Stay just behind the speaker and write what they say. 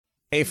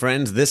Hey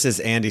friends, this is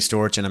Andy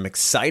Storch, and I'm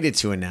excited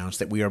to announce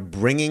that we are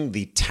bringing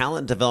the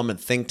Talent Development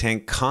Think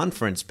Tank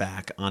Conference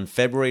back on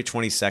February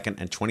 22nd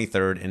and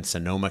 23rd in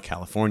Sonoma,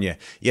 California.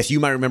 Yes, you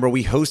might remember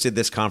we hosted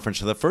this conference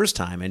for the first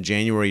time in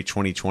January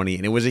 2020,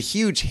 and it was a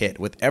huge hit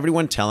with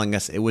everyone telling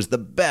us it was the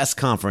best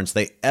conference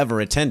they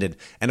ever attended.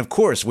 And of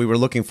course, we were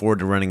looking forward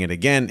to running it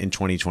again in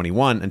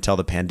 2021 until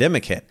the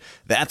pandemic hit.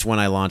 That's when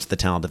I launched the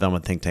Talent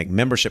Development Think Tank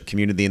membership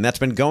community, and that's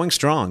been going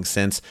strong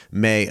since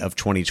May of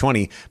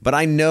 2020. But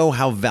I know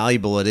how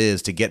valuable it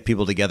is to get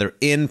people together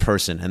in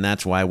person, and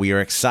that's why we are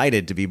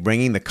excited to be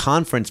bringing the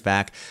conference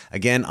back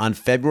again on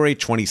February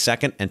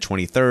 22nd and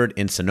 23rd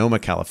in Sonoma,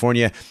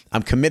 California.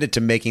 I'm committed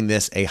to making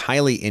this a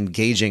highly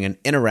engaging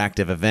and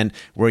interactive event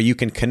where you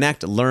can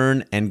connect,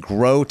 learn, and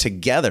grow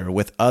together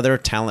with other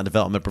talent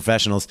development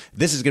professionals.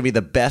 This is going to be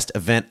the best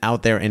event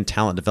out there in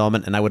talent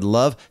development, and I would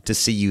love to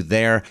see you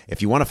there.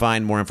 If you want to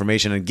find more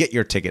information and get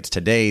your tickets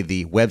today,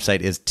 the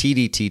website is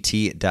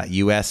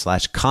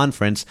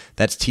tdtt.us/conference.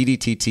 That's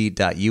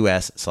tdtt.us/conference.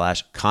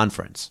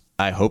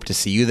 I hope to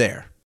see you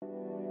there.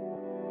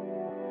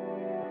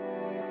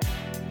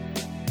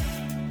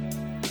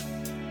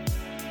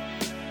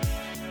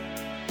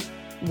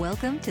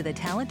 Welcome to the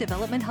Talent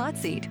Development Hot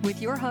Seat with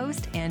your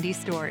host, Andy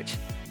Storch.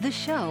 The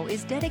show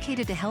is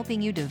dedicated to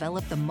helping you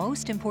develop the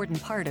most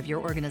important part of your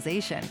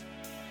organization,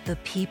 the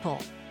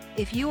people.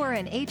 If you are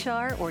in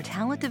HR or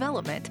talent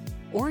development,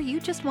 or you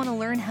just want to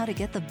learn how to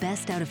get the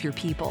best out of your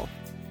people,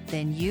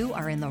 then you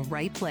are in the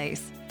right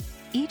place.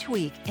 Each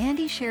week,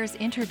 Andy shares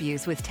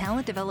interviews with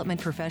talent development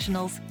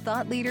professionals,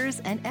 thought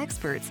leaders, and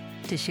experts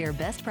to share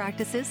best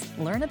practices,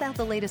 learn about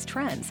the latest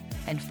trends,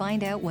 and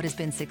find out what has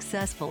been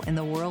successful in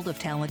the world of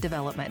talent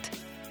development.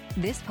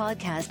 This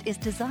podcast is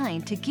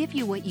designed to give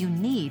you what you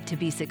need to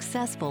be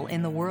successful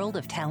in the world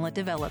of talent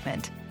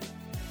development.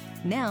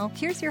 Now,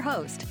 here's your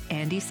host,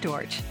 Andy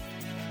Storch.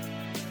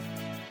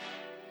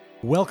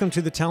 Welcome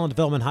to the Talent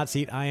Development Hot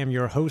Seat. I am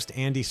your host,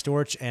 Andy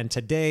Storch, and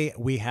today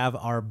we have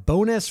our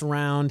bonus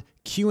round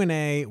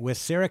Q&A with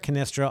Sarah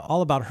Cannistra,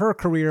 all about her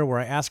career, where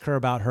I ask her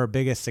about her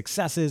biggest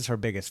successes, her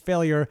biggest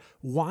failure,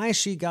 why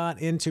she got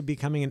into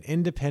becoming an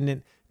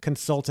independent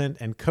consultant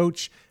and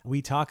coach.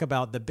 We talk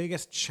about the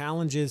biggest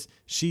challenges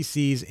she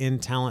sees in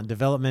talent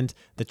development,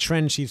 the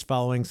trend she's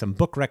following, some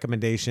book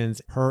recommendations,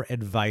 her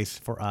advice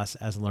for us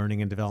as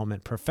learning and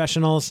development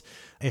professionals.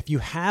 If you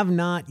have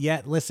not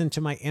yet listened to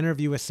my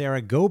interview with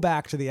Sarah, go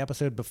back to the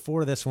episode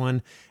before this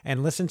one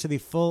and listen to the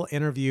full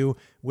interview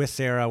with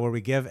Sarah, where we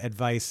give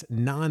advice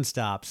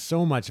nonstop,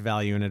 so much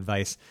value and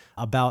advice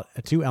about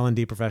to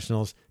L&D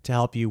professionals to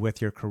help you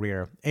with your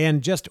career.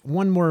 And just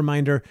one more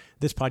reminder,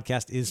 this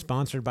podcast is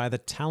sponsored by the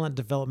Talent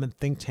Development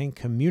Think Tank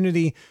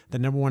community, the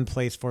number one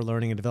place for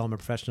learning and development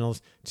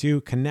professionals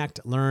to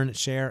connect, learn,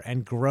 share,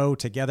 and grow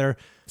together.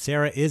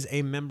 Sarah is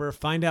a member.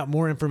 Find out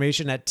more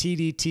information at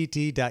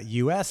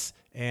tdtt.us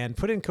and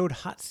put in code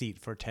HOTSEAT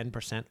for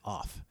 10%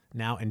 off.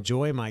 Now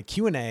enjoy my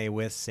Q&A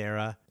with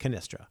Sarah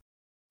Cannistra.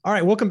 All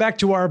right, welcome back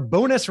to our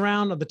bonus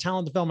round of the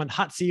Talent Development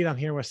Hot Seat. I'm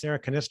here with Sarah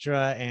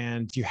Cannistra,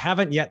 and if you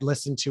haven't yet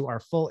listened to our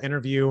full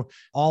interview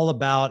all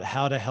about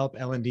how to help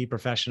L&D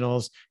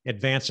professionals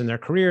advance in their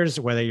careers,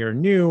 whether you're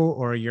new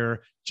or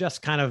you're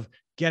just kind of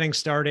getting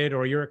started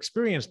or you're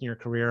experienced in your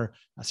career,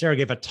 Sarah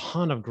gave a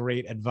ton of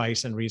great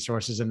advice and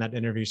resources in that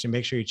interview, so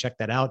make sure you check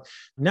that out.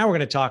 Now we're going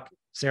to talk,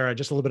 Sarah,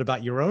 just a little bit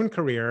about your own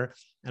career,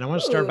 and I want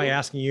to start by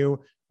asking you,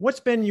 what's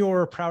been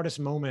your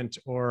proudest moment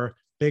or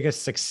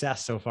biggest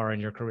success so far in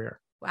your career?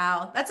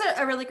 Wow, that's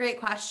a really great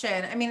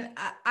question. I mean,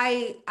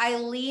 I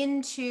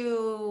lean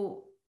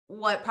to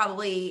what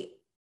probably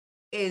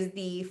is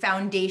the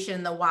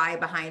foundation, the why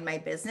behind my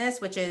business,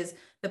 which is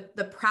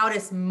the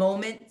proudest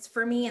moments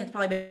for me, and it's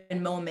probably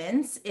been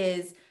moments,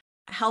 is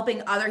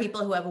helping other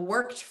people who have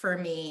worked for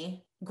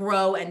me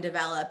grow and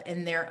develop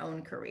in their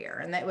own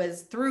career. And that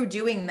was through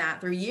doing that,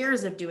 through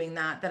years of doing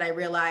that, that I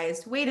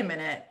realized, wait a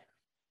minute,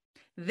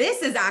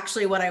 this is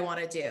actually what I want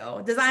to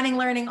do. Designing,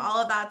 learning, all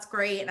of that's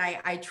great. And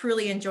I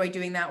truly enjoy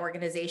doing that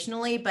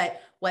organizationally.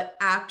 But what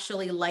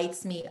actually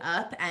lights me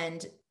up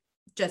and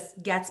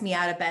just gets me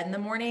out of bed in the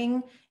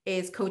morning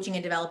is coaching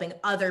and developing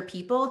other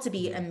people to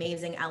be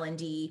amazing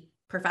L&D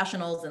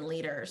professionals and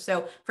leaders.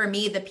 So for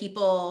me, the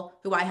people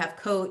who I have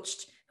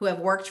coached, who have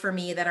worked for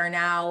me that are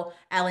now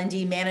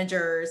L&D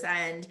managers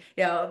and,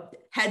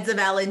 heads of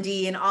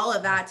L&D and all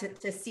of that,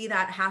 to see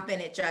that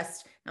happen,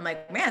 I'm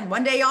like, man,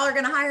 one day y'all are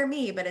going to hire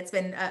me. But it's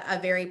been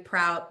many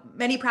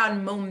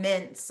proud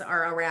moments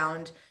are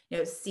around,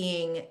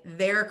 seeing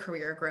their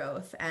career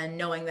growth and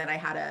knowing that I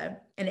had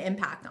an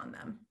impact on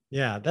them.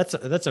 Yeah,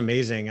 that's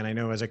amazing. And I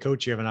know as a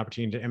coach, you have an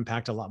opportunity to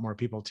impact a lot more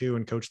people too,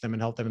 and coach them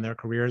and help them in their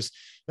careers.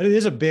 But it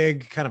is a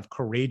big kind of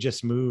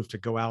courageous move to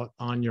go out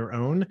on your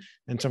own.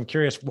 And so I'm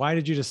curious, why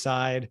did you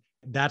decide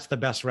that's the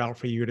best route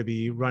for you to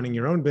be running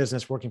your own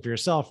business, working for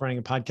yourself, running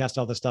a podcast,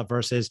 all this stuff,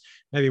 versus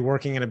maybe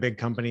working in a big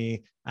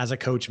company as a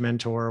coach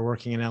mentor,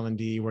 working in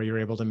L&D where you're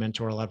able to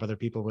mentor a lot of other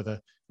people with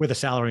a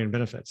salary and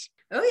benefits?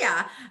 Oh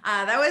yeah.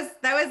 That was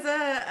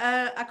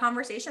a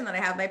conversation that I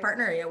had with my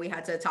partner. We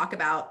had to talk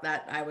about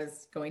that I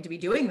was going to be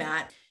doing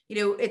that.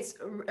 it's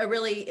a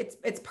really,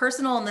 it's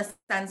personal in the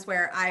sense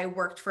where I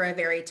worked for a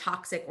very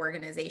toxic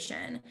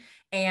organization,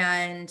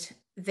 and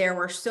there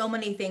were so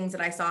many things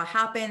that I saw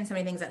happen, so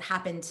many things that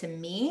happened to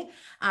me,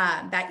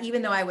 that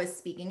even though I was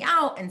speaking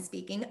out and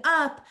speaking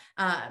up,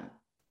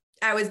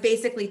 I was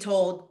basically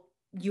told,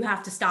 you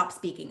have to stop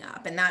speaking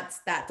up. And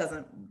that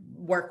doesn't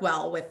work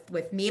well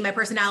with me, my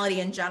personality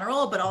in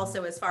general, but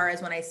also as far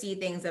as when I see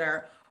things that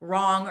are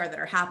wrong or that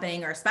are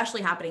happening, or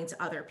especially happening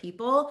to other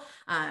people,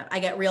 I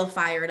get real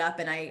fired up,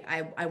 and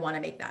I want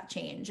to make that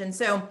change. And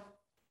so,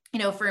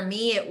 for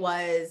me, it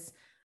was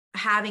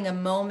having a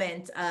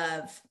moment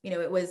of,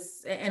 it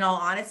was, in all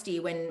honesty,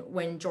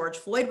 when George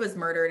Floyd was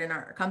murdered and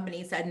our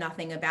company said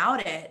nothing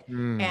about it.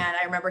 And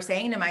I remember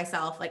saying to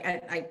myself, like,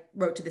 I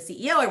wrote to the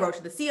CEO, I wrote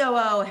to the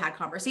COO, had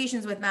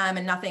conversations with them,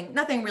 and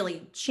nothing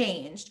really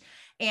changed.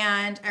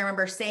 And I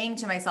remember saying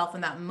to myself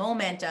in that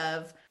moment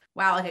of,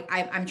 wow, like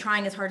I'm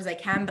trying as hard as I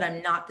can, but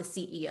I'm not the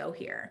CEO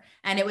here.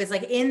 And it was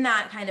like in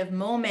that kind of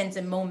moment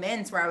and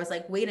moments where I was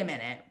like, wait a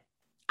minute,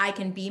 I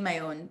can be my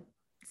own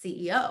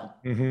CEO.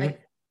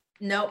 Like,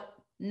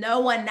 no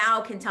one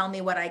now can tell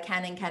me what I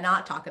can and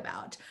cannot talk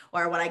about,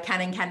 or what I can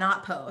and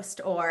cannot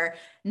post, or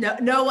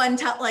no one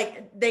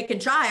like they can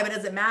try, but it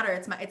doesn't matter.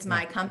 It's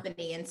my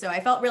company. And so I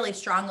felt really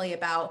strongly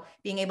about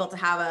being able to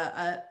have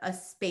a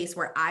space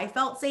where I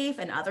felt safe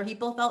and other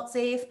people felt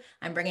safe.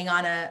 I'm bringing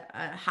on a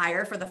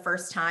hire for the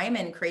first time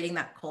and creating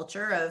that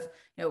culture of,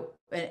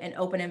 an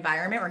open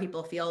environment where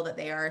people feel that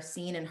they are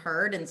seen and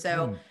heard. And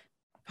so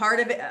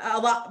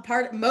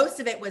most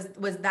of it was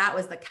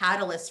the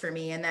catalyst for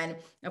me. And then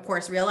of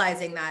course,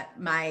 realizing that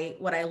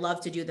what I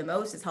love to do the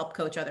most is help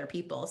coach other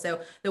people.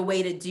 So the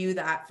way to do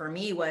that for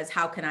me was,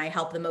 how can I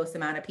help the most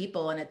amount of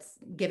people? And it's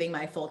giving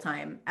my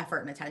full-time effort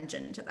and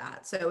attention to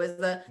that. So it was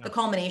the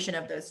culmination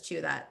of those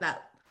two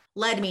that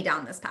led me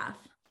down this path.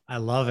 I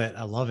love it.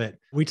 I love it.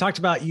 We talked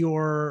about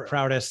your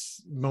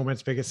proudest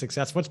moments, biggest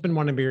success. What's been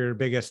one of your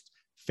biggest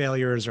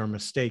failures or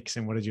mistakes,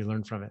 and what did you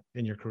learn from it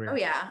in your career? Oh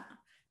yeah.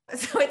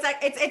 So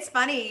it's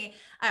funny.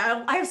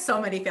 I have so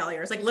many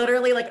failures, like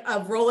literally like a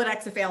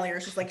Rolodex of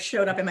failures just like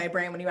showed up in my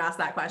brain when you asked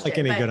that question. Like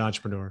any good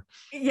entrepreneur.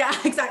 Yeah,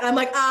 exactly. I'm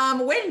like,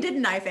 when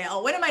didn't I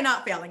fail? When am I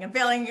not failing? I'm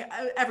failing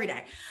every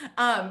day.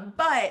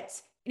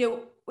 But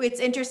it's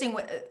interesting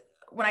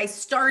when I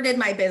started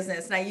my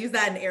business, and I use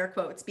that in air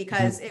quotes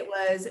because it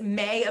was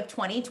May of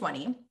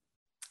 2020.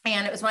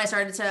 And it was when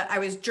I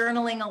was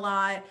journaling a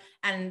lot,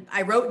 and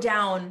I wrote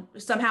down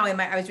somehow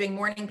I was doing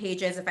morning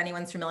pages, if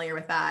anyone's familiar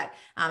with that.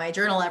 I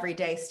journal every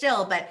day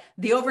still, but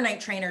the overnight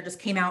trainer just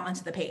came out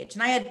onto the page,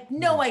 and I had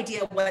no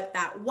idea what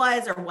that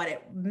was or what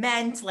it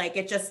meant. Like,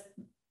 it just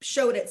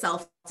showed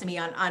itself to me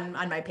on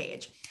my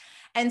page.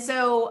 And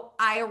so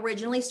I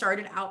originally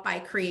started out by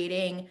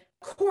creating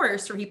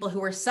course for people who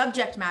were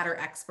subject matter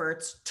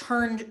experts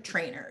turned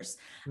trainers.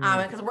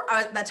 Because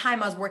at that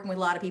time I was working with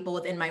a lot of people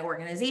within my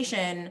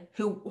organization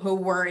who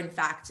were in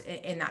fact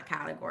in that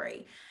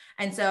category.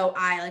 And so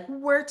I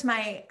worked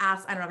my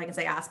ass. I don't know if I can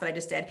say ass, but I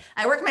just did.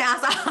 I worked my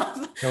ass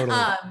off, totally.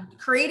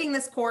 Creating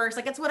this course.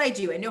 Like, it's what I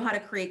do. I know how to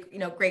create,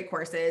 great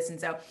courses.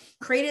 And so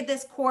created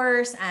this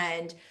course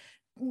and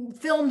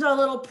filmed a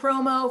little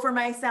promo for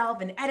myself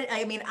and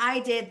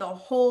I did the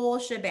whole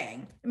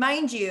shebang.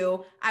 Mind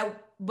you, I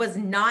was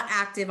not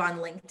active on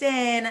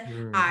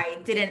LinkedIn. I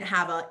didn't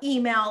have an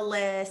email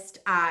list.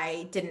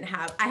 I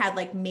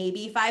had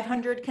maybe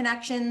 500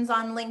 connections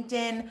on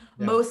LinkedIn,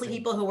 mostly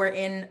people who were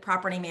in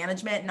property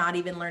management, not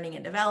even learning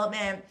and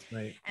development.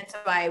 Right. And so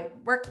I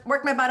worked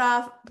my butt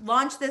off,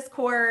 launched this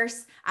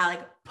course. I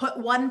put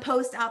one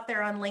post out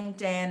there on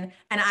LinkedIn,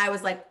 and I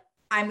was like,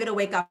 I'm going to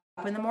wake up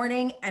in the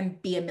morning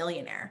and be a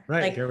millionaire.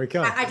 Right. Here we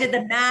go. I did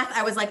the math.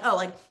 I was like,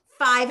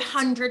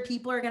 500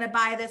 people are going to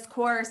buy this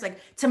course.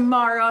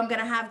 Tomorrow I'm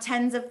going to have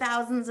tens of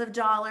thousands of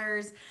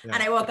dollars. Yeah.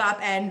 And I woke up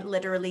and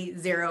literally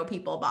 0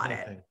 people bought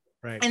it.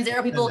 Right. And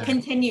 0 people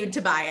continued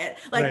to buy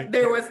it.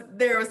 There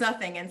was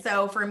nothing. And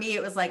so for me,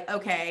 it was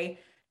okay,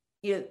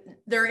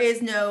 there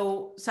is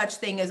no such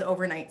thing as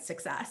overnight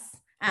success.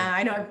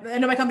 I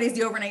know my company's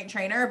the overnight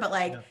trainer, but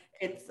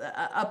it's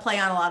a play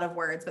on a lot of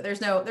words, but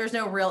there's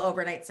no real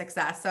overnight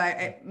success. So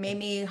it made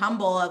me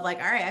humble of all right,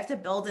 I have to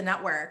build a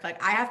network.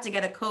 I have to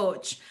get a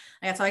coach.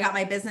 So I got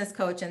my business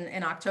coach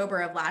in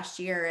October of last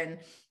year.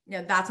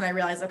 And that's when I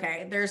realized,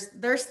 okay,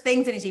 there's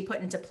things that need to be put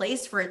into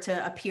place for it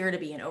to appear to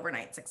be an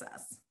overnight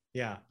success.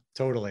 Yeah,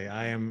 totally.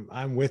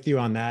 I'm with you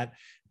on that.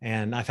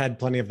 And I've had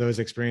plenty of those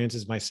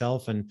experiences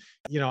myself. And,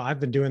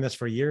 I've been doing this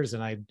for years,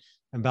 and I'm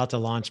about to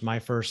launch my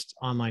first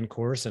online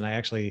course. And I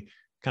actually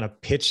kind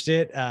of pitched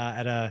it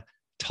at a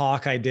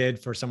talk I did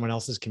for someone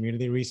else's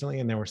community recently.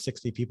 And there were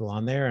 60 people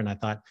on there. And I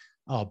thought,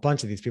 a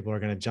bunch of these people are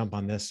going to jump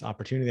on this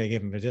opportunity. I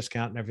gave them a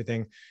discount and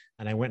everything.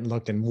 And I went and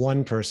looked, and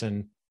one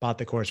person bought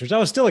the course, which I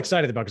was still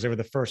excited about because they were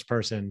the first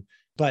person,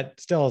 but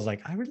still I was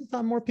like, I really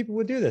thought more people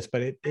would do this,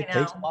 but it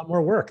takes a lot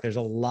more work. There's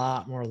a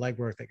lot more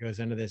legwork that goes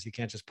into this. You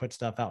can't just put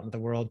stuff out into the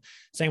world.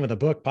 Same with a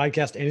book,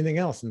 podcast, anything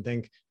else, and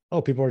think,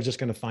 people are just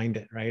going to find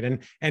it. Right.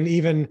 And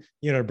even,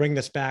 to bring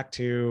this back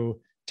to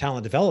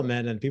talent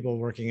development and people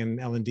working in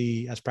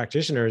L&D as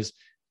practitioners,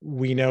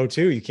 we know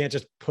too, you can't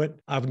just put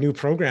a new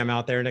program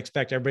out there and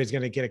expect everybody's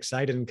going to get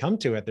excited and come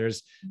to it.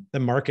 There's the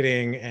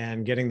marketing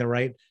and getting the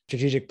right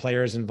strategic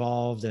players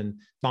involved and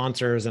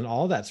sponsors and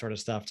all that sort of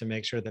stuff to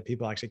make sure that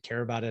people actually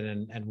care about it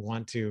and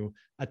want to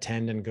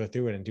attend and go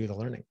through it and do the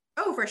learning.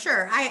 Oh, for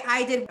sure.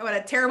 I did what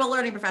a terrible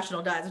learning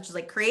professional does, which is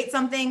like create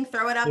something,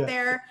 throw it up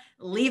there,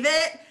 leave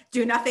it,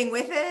 do nothing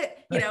with it,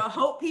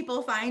 hope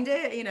people find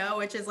it,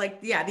 which is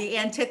like, the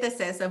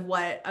antithesis of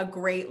what a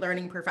great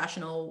learning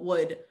professional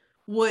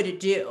would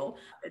do.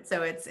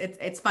 So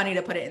it's funny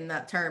to put it in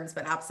that terms,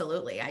 but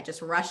absolutely. I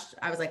just rushed.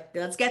 I was like,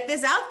 let's get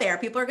this out there.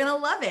 People are going to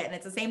love it. And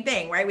it's the same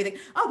thing, right? We think,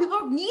 oh,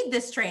 people need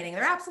this training.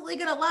 They're absolutely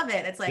going to love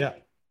it. It's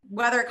like,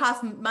 whether it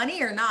costs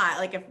money or not,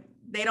 like if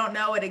they don't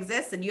know it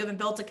exists and you haven't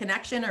built a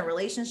connection or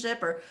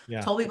relationship or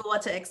told people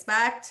what to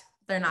expect,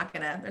 they're not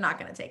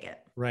gonna take it.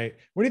 Right.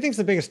 What do you think is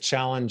the biggest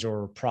challenge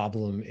or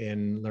problem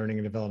in learning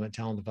and development,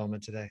 talent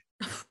development today?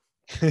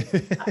 How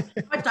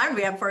much time do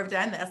we have before we have to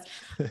end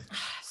this?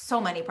 So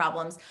many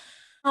problems.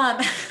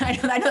 I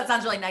know that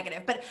sounds really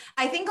negative, but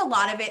I think a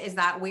lot of it is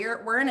that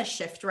we're in a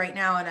shift right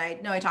now. And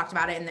I know I talked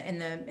about it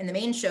in the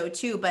main show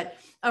too, but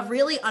of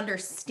really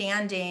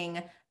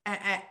understanding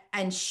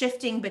and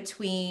shifting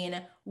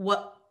between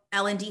what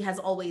L&D has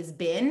always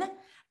been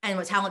and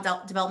what talent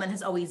development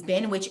has always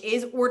been, which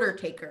is order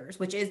takers,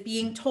 which is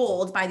being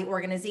told by the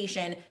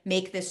organization,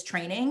 make this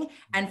training.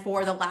 And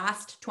for the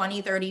last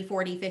 20, 30,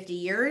 40, 50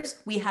 years,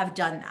 we have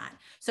done that.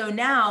 So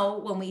now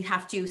when we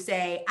have to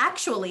say,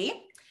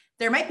 actually,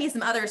 there might be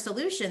some other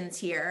solutions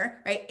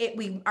here, right?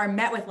 We are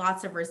met with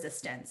lots of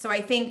resistance. So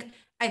I think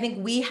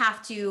we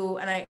have to,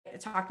 and I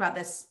talked about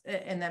this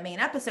in the main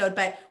episode,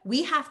 but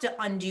we have to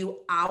undo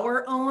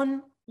our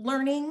own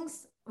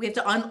learnings. We have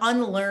to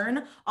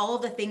unlearn all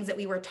of the things that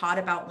we were taught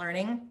about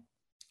learning.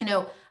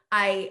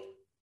 I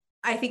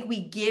think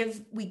we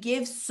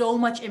give so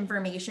much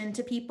information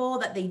to people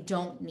that they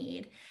don't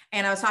need.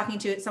 And I was talking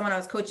to someone I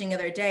was coaching the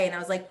other day, and I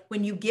was like,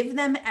 when you give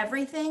them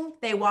everything,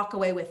 they walk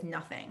away with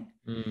nothing.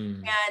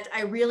 And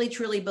I really,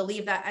 truly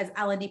believe that as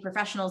L&D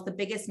professionals, the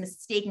biggest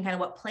mistake and kind of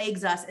what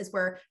plagues us is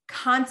we're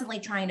constantly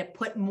trying to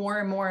put more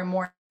and more and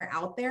more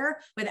out there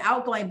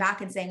without going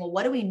back and saying, well,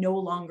 what do we no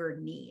longer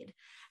need?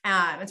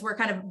 And so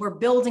we're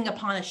building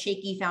upon a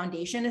shaky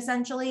foundation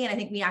essentially. And I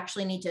think we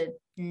actually need to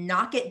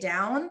knock it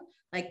down,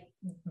 like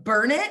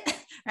burn it,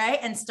 right?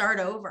 And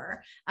start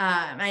over.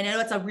 I know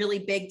it's a really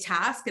big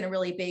task and a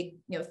really big,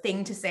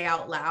 thing to say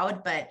out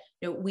loud, but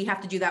we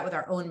have to do that with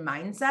our own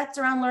mindsets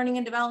around learning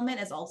and development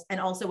and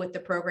also with the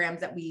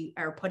programs that we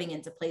are putting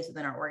into place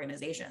within our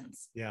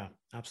organizations. Yeah,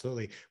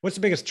 absolutely. What's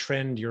the biggest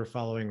trend you're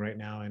following right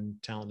now in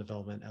talent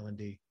development,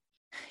 L&D?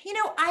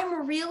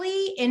 I'm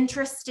really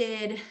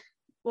interested.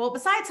 Well,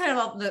 besides kind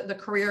of the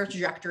career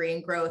trajectory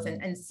and growth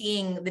and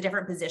seeing the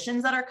different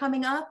positions that are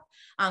coming up,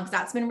 because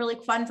that's been really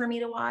fun for me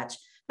to watch.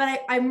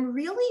 But I'm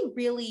really,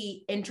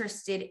 really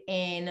interested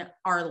in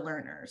our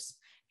learners,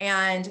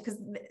 and because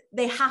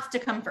they have to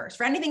come first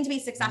for anything to be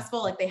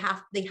successful. Like they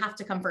have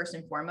to come first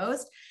and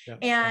foremost. Yeah.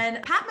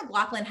 And Pat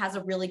McLaughlin has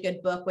a really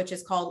good book, which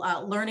is called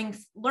Learning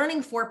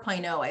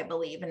 4.0, I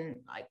believe, and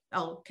I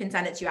can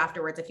send it to you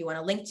afterwards if you want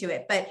to link to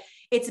it. But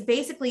it's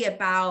basically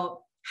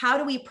about how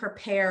do we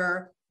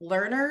prepare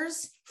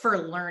learners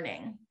for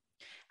learning.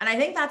 And I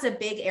think that's a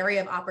big area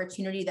of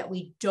opportunity that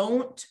we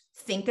don't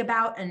think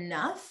about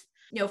enough.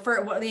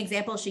 For what the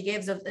example she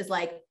gives is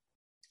like,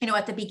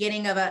 at the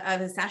beginning of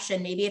a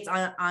session, maybe it's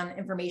on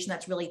information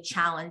that's really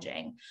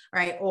challenging,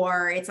 right?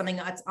 Or it's something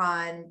that's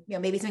on,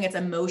 maybe something that's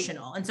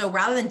emotional. And so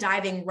rather than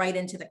diving right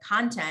into the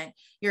content,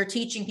 you're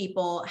teaching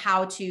people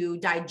how to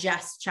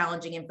digest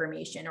challenging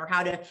information or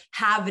how to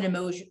have an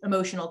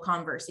emotional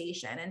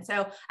conversation. And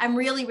so I'm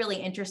really, really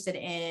interested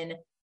in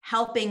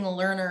helping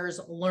learners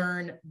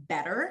learn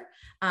better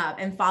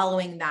and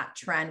following that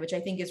trend, which I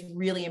think is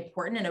really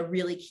important and a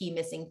really key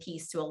missing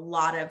piece to a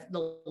lot of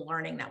the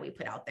learning that we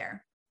put out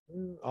there.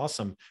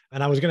 Awesome.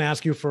 And I was going to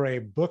ask you for a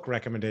book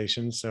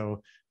recommendation.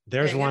 So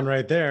there's one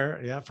right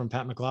there. Yeah. From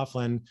Pat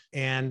McLaughlin.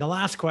 And the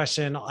last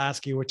question I'll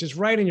ask you, which is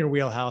right in your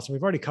wheelhouse. And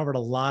we've already covered a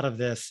lot of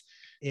this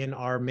in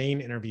our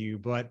main interview,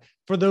 but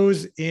for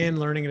those in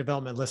learning and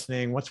development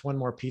listening, what's one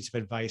more piece of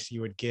advice you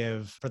would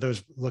give for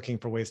those looking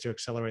for ways to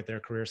accelerate their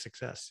career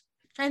success?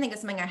 I'm trying to think of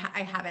something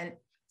I haven't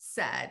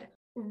said.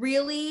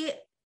 Really,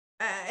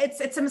 it's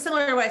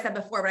similar to what I said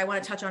before, but I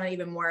want to touch on it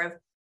even more of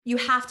you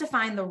have to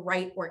find the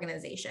right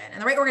organization,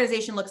 and the right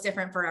organization looks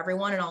different for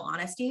everyone in all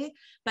honesty,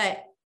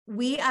 but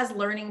we as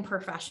learning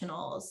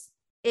professionals,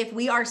 if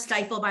we are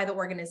stifled by the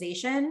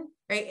organization,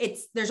 right,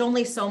 there's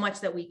only so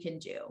much that we can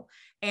do.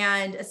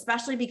 And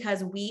especially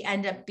because we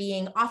end up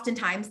being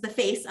oftentimes the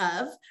face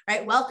of,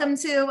 right, welcome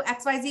to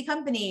XYZ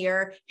company,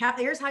 or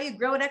here's how you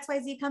grow an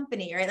XYZ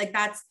company, right? Like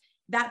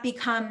that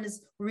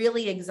becomes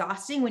really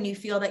exhausting when you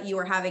feel that you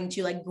are having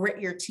to like grit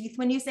your teeth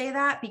when you say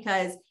that,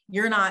 because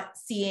you're not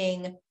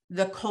seeing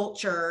the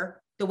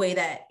culture the way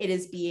that it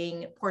is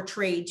being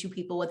portrayed to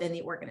people within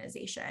the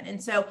organization.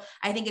 And so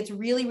I think it's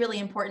really, really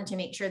important to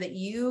make sure that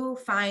you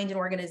find an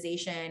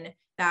organization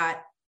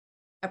that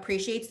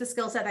appreciates the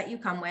skill set that you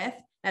come with,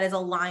 that is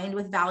aligned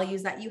with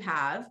values that you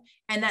have,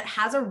 and that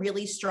has a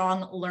really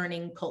strong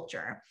learning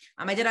culture.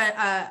 I did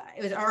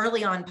it was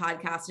early on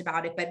podcast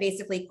about it, but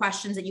basically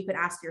questions that you could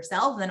ask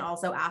yourself and then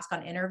also ask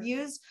on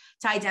interviews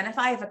to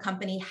identify if a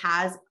company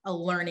has a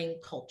learning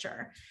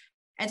culture.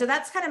 And so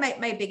that's kind of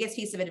my biggest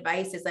piece of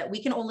advice, is that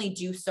we can only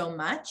do so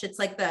much. It's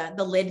like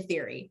the lid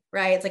theory,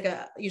 right? It's like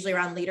usually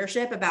around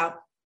leadership about,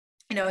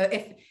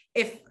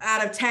 if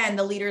out of 10,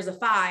 the leader's a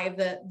 5,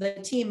 the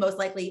team most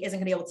likely isn't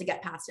gonna be able to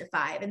get past a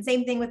 5. And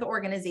same thing with the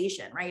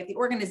organization, right? If the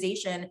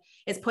organization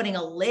is putting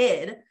a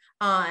lid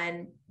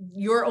on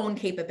your own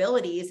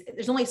capabilities,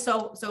 there's only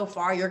so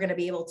far you're gonna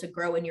be able to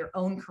grow in your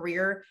own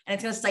career, and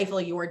it's gonna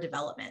stifle your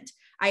development.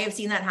 I have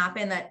seen that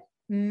happen, that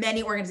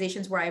many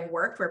organizations where I've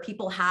worked, where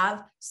people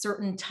have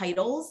certain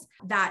titles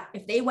that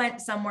if they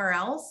went somewhere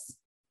else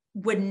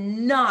would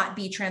not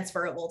be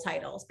transferable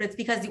titles, but it's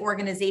because the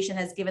organization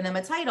has given them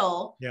a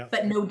title,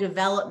 but no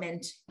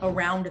development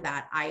around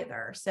that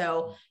either.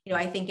 So,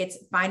 I think it's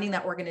finding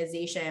that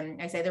organization,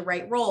 I say the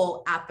right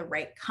role at the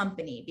right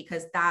company,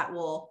 because that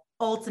will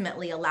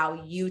ultimately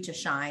allow you to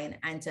shine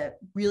and to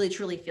really,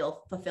 truly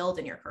feel fulfilled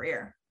in your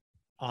career.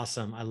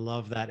 Awesome. I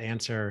love that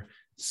answer.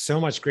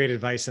 So much great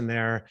advice in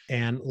there.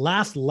 And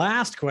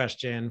last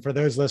question for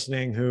those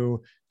listening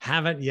who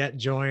haven't yet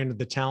joined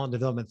the Talent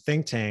Development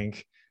Think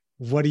Tank.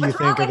 What do you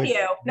think of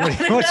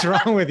it? What's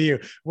wrong with you?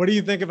 What do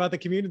you think about the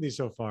community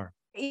so far?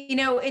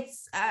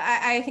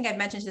 I think I've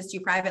mentioned this to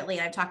you privately,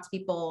 and I've talked to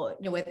people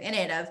within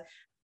it, of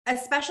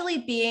especially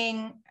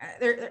being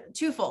they're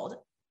twofold.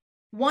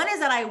 One is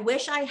that I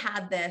wish I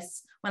had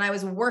this when I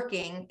was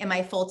working in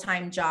my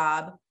full-time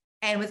job,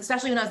 and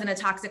especially when I was in a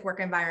toxic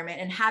work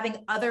environment, and having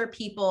other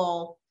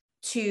people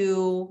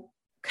to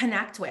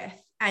connect with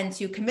and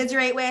to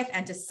commiserate with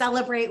and to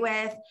celebrate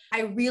with.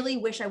 I really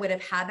wish I would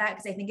have had that,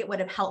 because I think it would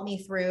have helped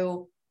me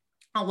through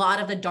a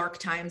lot of the dark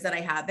times that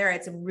I had there. I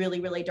had some really,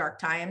 really dark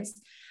times.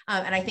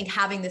 And I think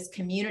having this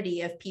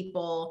community of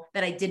people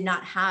that I did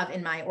not have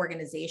in my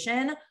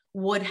organization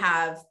would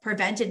have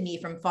prevented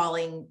me from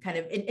falling kind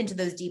of into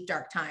those deep,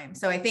 dark times.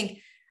 So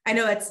I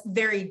know it's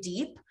very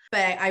deep,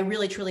 but I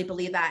really, truly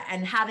believe that.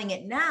 And having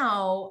it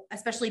now,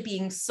 especially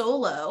being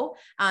solo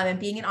and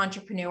being an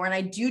entrepreneur, and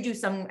I do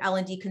some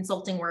L&D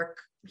consulting work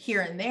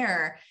here and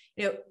there,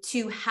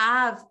 to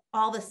have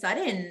all of a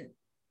sudden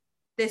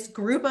this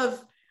group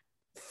of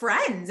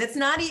friends. It's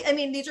not,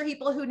 these are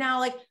people who now,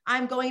 like,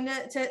 I'm going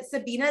to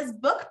Sabina's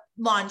book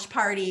launch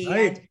party.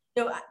 Right.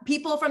 And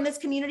people from this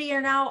community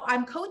are now,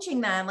 I'm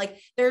coaching them. Like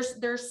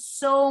there's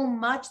so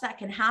much that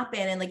can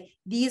happen. And like,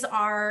 these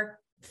are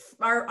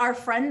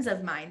friends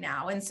of mine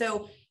now. And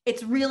so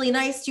it's really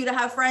nice to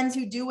have friends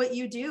who do what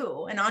you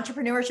do. And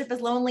entrepreneurship is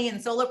lonely, and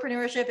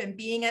solopreneurship and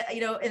being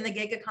in the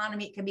gig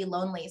economy, it can be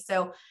lonely.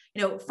 So,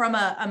 from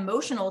an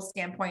emotional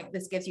standpoint,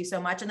 this gives you so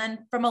much. And then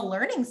from a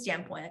learning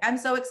standpoint, I'm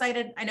so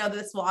excited. I know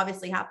this will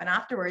obviously happen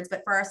afterwards,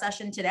 but for our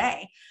session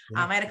today,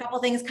 I had a couple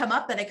of things come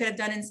up that I could have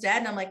done instead.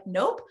 And I'm like,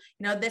 nope,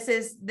 this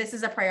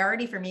is a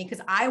priority for me,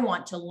 because I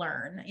want to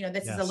learn.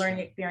 This is a learning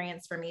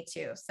experience for me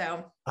too.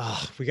 So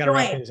we got to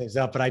wrap things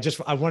up, but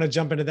I want to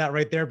jump into that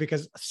right there,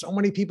 because so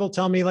many people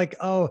tell me like,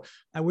 oh,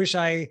 I wish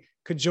I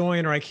could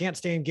join, or I can't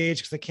stay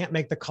engaged because I can't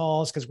make the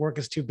calls because work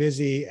is too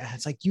busy. And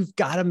it's like, you've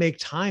got to make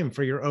time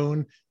for your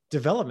own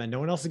development. No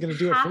one else is going to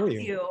do it for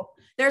you.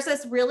 There's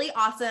this really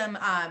awesome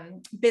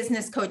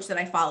business coach that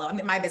I follow.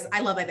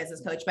 I love my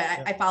business coach, but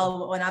I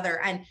follow one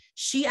other. And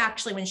she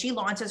actually, when she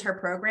launches her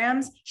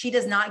programs, she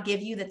does not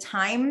give you the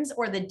times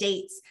or the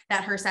dates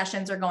that her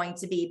sessions are going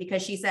to be,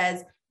 because she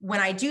says, when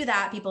I do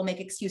that, people make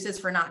excuses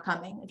for not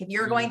coming. Like if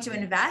you're going to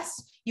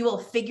invest, you will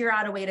figure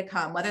out a way to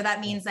come, whether that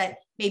means that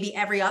maybe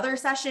every other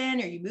session,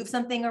 or you move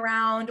something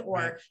around,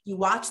 or you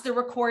watch the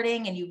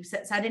recording and you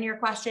send in your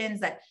questions,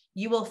 that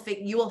you will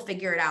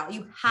figure it out.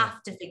 You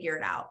have to figure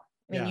it out.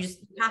 You just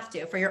have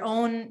to, for your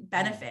own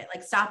benefit.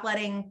 Like, stop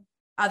letting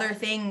other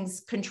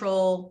things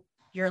control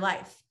your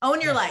life.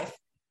 Own your life.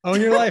 Own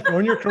your life,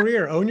 own your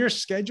career, own your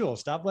schedule.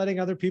 Stop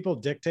letting other people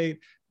dictate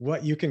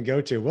what you can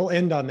go to. We'll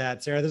end on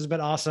that, Sarah. This has been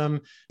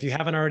awesome. If you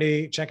haven't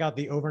already, check out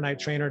the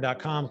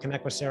overnighttrainer.com,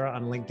 connect with Sarah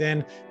on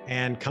LinkedIn,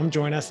 and come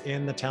join us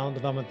in the Talent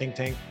Development Think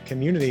Tank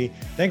community.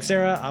 Thanks,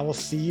 Sarah. I'll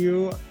see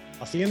you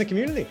in the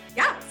community.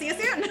 Yeah, see you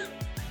soon.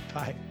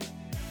 Bye.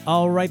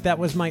 All right, that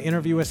was my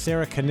interview with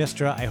Sarah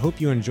Cannistra. I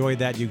hope you enjoyed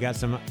that. You got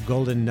some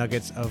golden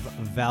nuggets of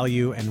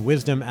value and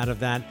wisdom out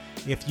of that.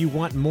 If you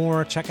want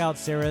more, check out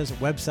Sarah's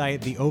website,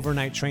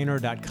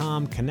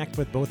 theovernighttrainer.com. Connect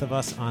with both of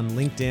us on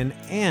LinkedIn.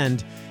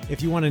 And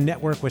if you want to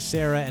network with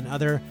Sarah and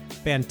other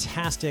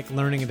fantastic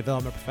learning and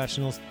development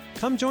professionals,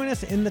 come join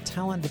us in the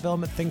Talent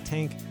Development Think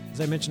Tank.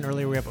 As I mentioned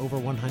earlier, we have over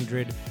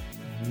 100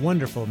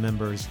 wonderful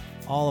members,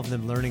 all of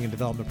them learning and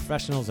development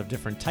professionals of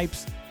different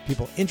types,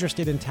 people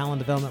interested in talent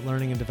development,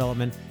 learning and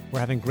development. We're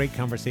having great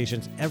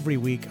conversations every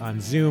week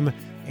on Zoom,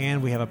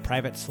 and we have a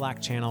private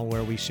Slack channel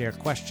where we share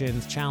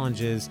questions,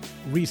 challenges,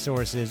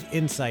 resources,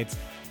 insights,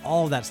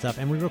 all of that stuff.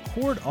 And we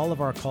record all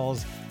of our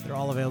calls. They're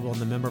all available in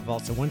the member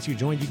vault. So once you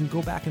join, you can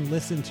go back and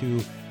listen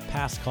to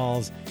past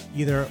calls,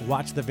 either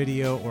watch the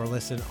video or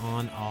listen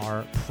on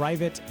our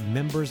private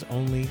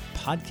members-only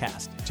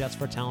podcast, just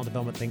for Talent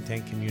Development Think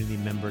Tank community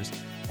members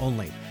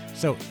only.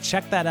 So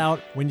check that out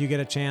when you get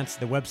a chance.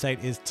 The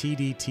website is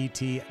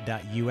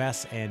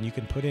tdtt.us, and you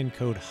can put in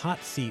code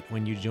HOTSEAT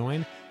when you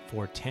join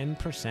for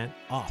 10%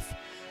 off.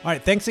 All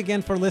right, thanks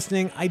again for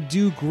listening. I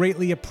do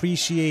greatly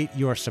appreciate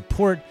your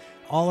support.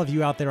 All of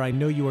you out there, I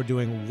know you are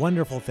doing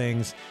wonderful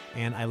things,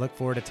 and I look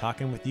forward to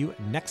talking with you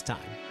next time.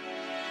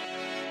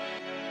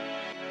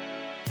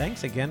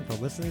 Thanks again for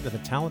listening to the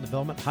Talent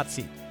Development Hot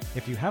Seat.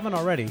 If you haven't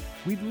already,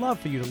 we'd love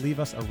for you to leave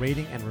us a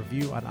rating and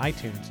review on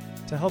iTunes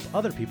to help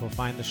other people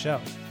find the show.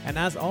 And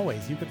as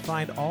always, you can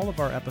find all of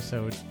our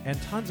episodes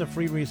and tons of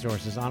free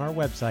resources on our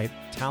website,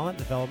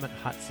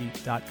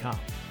 talentdevelopmenthotseat.com.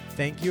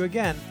 Thank you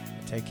again,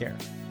 and take care.